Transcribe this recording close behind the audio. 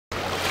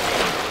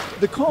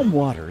The calm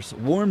waters,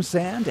 warm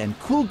sand, and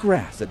cool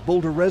grass at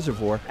Boulder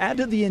Reservoir add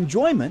to the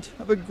enjoyment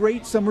of a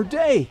great summer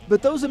day.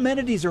 But those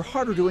amenities are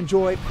harder to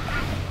enjoy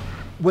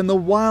when the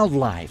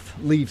wildlife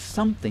leaves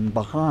something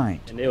behind.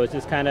 And it was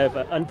just kind of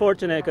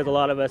unfortunate because a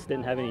lot of us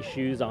didn't have any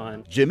shoes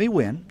on. Jimmy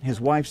Wynn, his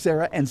wife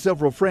Sarah, and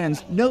several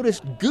friends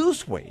noticed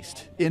goose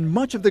waste in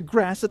much of the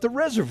grass at the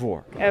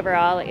reservoir.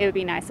 Overall, it would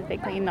be nice if they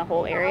cleaned the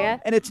whole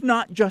area. And it's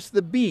not just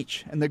the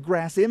beach and the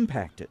grass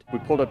impacted. We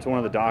pulled up to one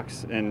of the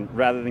docks, and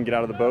rather than get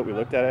out of the boat, we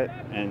looked at it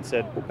and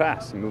said, we'll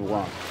pass and move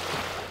along.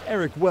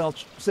 Eric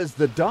Welch says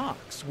the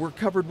docks were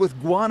covered with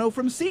guano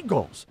from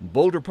seagulls.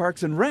 Boulder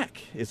Parks and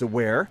Rec is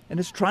aware and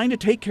is trying to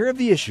take care of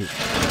the issue.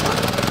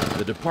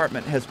 The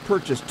department has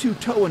purchased 2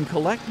 tow and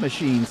collect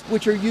machines,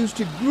 which are used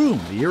to groom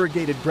the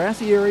irrigated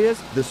grassy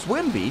areas, the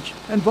swim beach,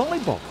 and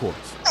volleyball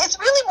courts. It's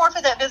really more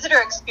for that visitor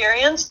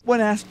experience.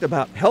 When asked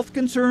about health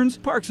concerns,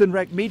 Parks and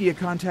Rec media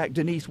contact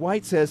Denise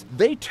White says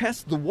they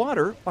test the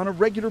water on a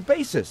regular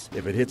basis.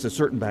 If it hits a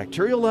certain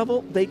bacterial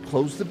level, they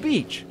close the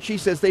beach. She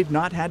says they've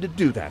not had to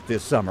do that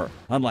this summer.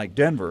 Unlike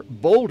Denver,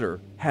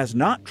 Boulder has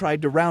not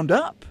tried to round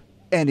up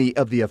any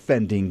of the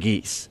offending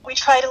geese. We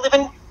try to live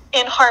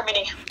in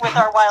harmony with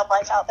our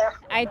wildlife out there.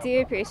 I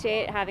do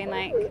appreciate having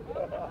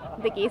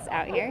the geese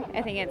out here.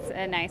 I think it's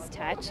a nice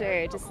touch,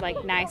 or just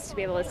nice to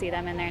be able to see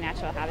them in their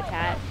natural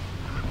habitat.